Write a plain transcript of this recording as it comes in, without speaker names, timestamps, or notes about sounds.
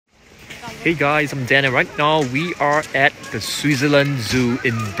Hey guys, I'm Dan and right now we are at the Switzerland Zoo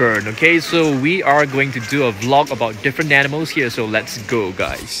in Bern. Okay, so we are going to do a vlog about different animals here, so let's go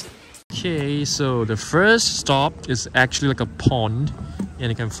guys. Okay, so the first stop is actually like a pond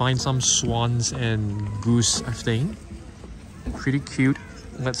and you can find some swans and goose, I think. Pretty cute.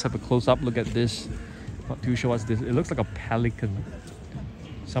 Let's have a close-up look at this. Not too sure what's this. It looks like a pelican.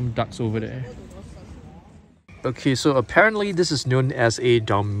 Some ducks over there. Okay, so apparently this is known as a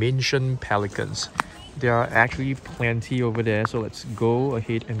Dalmatian pelicans. There are actually plenty over there, so let's go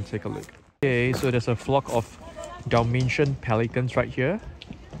ahead and take a look. Okay, so there's a flock of Dalmatian pelicans right here.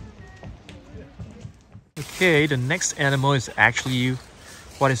 Okay, the next animal is actually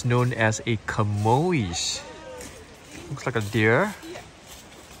what is known as a camois. Looks like a deer.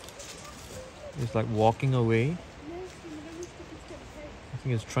 It's like walking away. I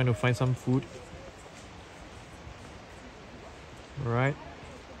think it's trying to find some food. Right,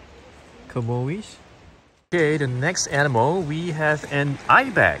 camois. Okay, the next animal we have an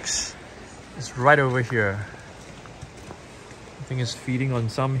ibex. It's right over here. I think it's feeding on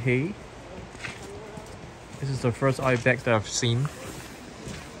some hay. This is the first ibex that I've seen.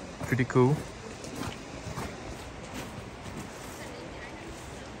 Pretty cool.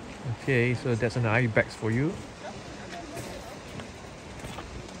 Okay, so that's an ibex for you.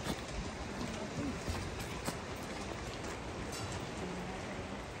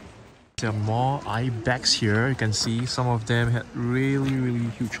 There are more ibex here. You can see some of them had really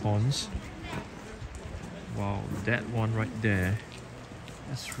huge horns. Wow, that one right there,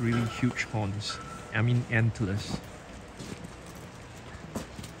 that's really huge horns. I mean antlers.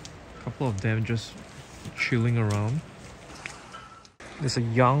 A couple of them just chilling around. There's a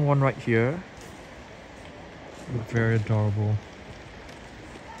young one right here. Look very adorable.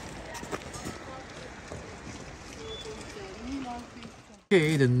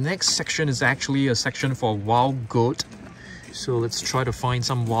 Okay, the next section is actually a section for wild goat. So let's try to find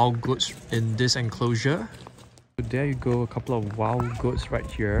some wild goats in this enclosure. So there you go, a couple of wild goats right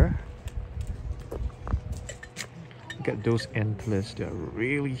here. Look at those antlers, they're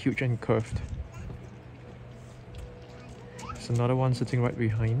really huge and curved. There's another one sitting right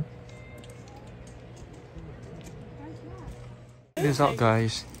behind. Check this out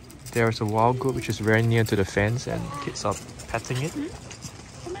guys. There's a wild goat which is very near to the fence and kids are petting it.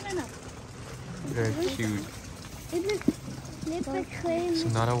 Very cute. There's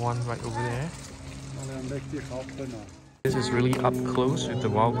another one right over there. This is really up close with the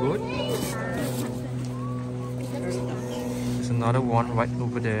wild goat. There's another one right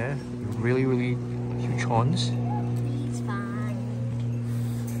over there. Really huge horns.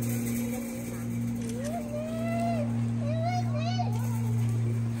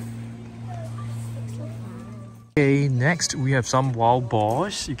 Okay, next we have some wild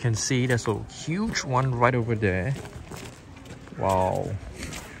boars. You can see there's a huge one right over there. Wow,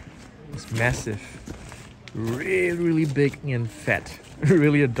 it's massive. Really big and fat.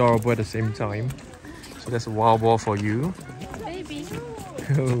 Really adorable at the same time. So that's a wild boar for you. Baby.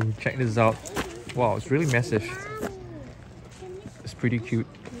 Oh, check this out. Wow, it's really massive. It's pretty cute.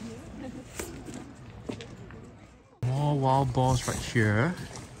 More wild boars right here.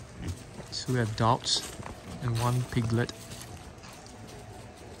 2 adults and 1 piglet.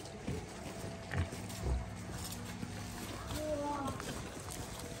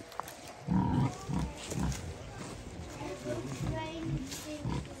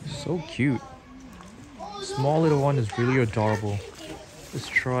 So cute. Small little one is really adorable. Let's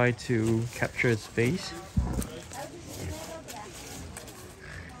try to capture its face.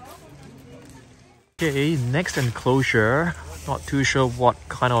 Okay, next enclosure. Not too sure what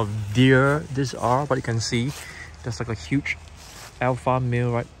kind of deer these are, but you can see there's like a huge alpha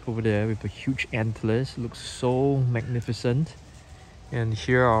male right over there with the huge antlers. Looks so magnificent. And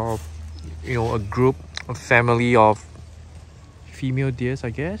here are, you know, a family of female deers, I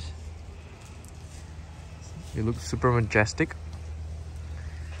guess. They look super majestic.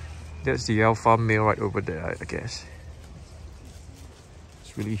 That's the alpha male right over there, I guess.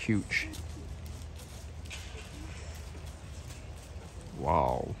 It's really huge.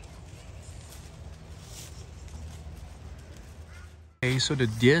 Wow. Okay, so the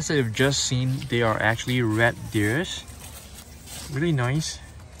deers that you've just seen, they are actually red deers. Really nice.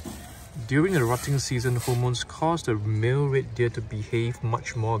 During the rutting season, hormones cause the male red deer to behave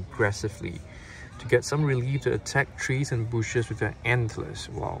much more aggressively to get some relief to attack trees and bushes with their antlers.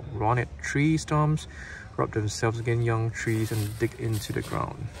 Wow, run at tree stumps, rub themselves against young trees and dig into the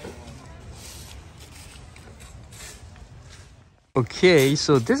ground. Okay,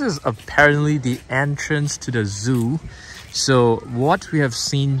 so this is apparently the entrance to the zoo. So what we have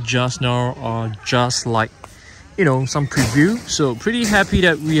seen just now are just like, you know, some preview. So pretty happy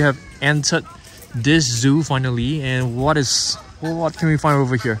that we have entered this zoo finally. And what can we find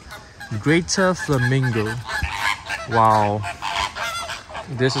over here? Greater flamingo. Wow,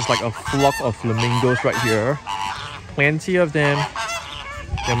 this is like a flock of flamingos right here. Plenty of them.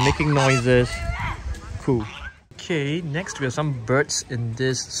 They're making noises. Cool. Okay, next we have some birds in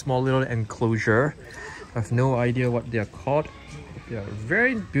this small little enclosure. I have no idea what they are called. They are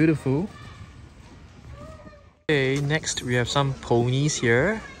very beautiful. Okay, next we have some ponies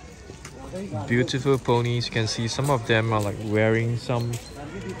here. Beautiful ponies. You can see some of them are like wearing some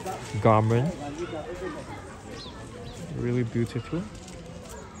garment. Really beautiful.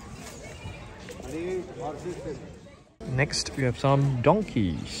 Next we have some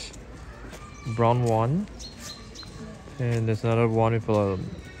donkeys. Brown one. And there's another one with a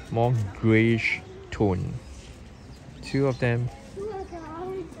more grayish tone. Two of them.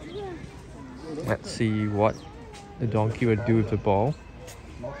 Let's see what the donkey will do with the ball.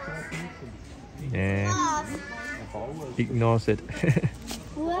 And ignores it.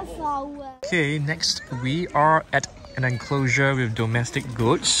 Okay, next we are at an enclosure with domestic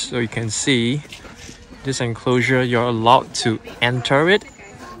goats. So you can see this enclosure, you're allowed to enter it.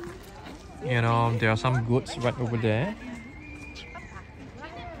 You know, there are some goats right over there.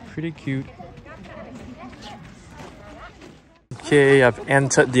 Pretty cute. Okay, I've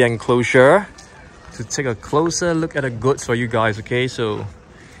entered the enclosure to take a closer look at the goats for you guys. Okay, so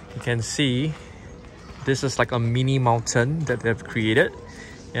you can see this is like a mini mountain that they've created.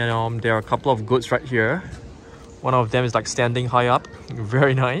 And there are a couple of goats right here. One of them is like standing high up.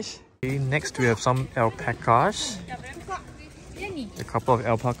 Very nice. Okay, next we have some alpacas. A couple of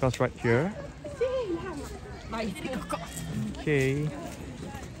alpacas right here. Okay.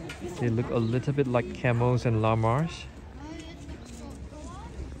 They look a little bit like camels and llamas.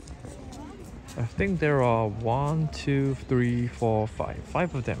 I think there are 1, 2, 3, 4, 5.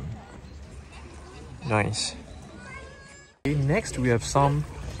 5 of them. Nice. Okay, next we have some,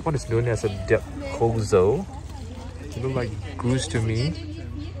 what is known as a depozo. They look like goose to me.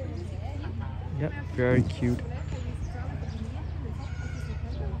 Yep, very cute.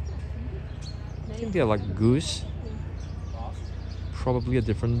 I think they're like goose. Probably a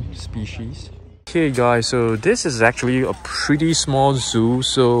different species. Okay guys, so this is actually a pretty small zoo.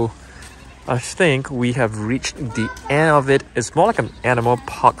 So I think we have reached the end of it. It's more like an animal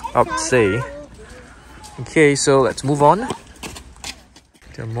park, I would say. Okay, so let's move on.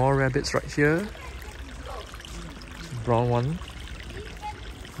 There are more rabbits right here. Brown one.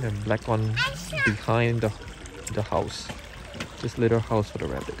 And black one behind the house. This little house for the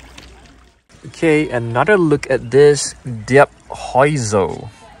rabbit. Okay, another look at this Diephuizen.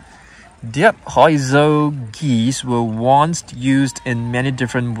 Diephuizen geese were once used in many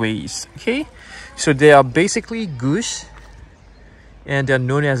different ways. Okay, so they are basically goose, and they're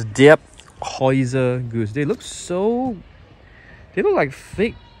known as Diephuizen goose. They look like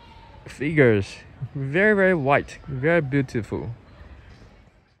fake figures. Very, very white, very beautiful.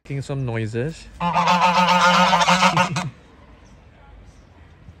 Making some noises.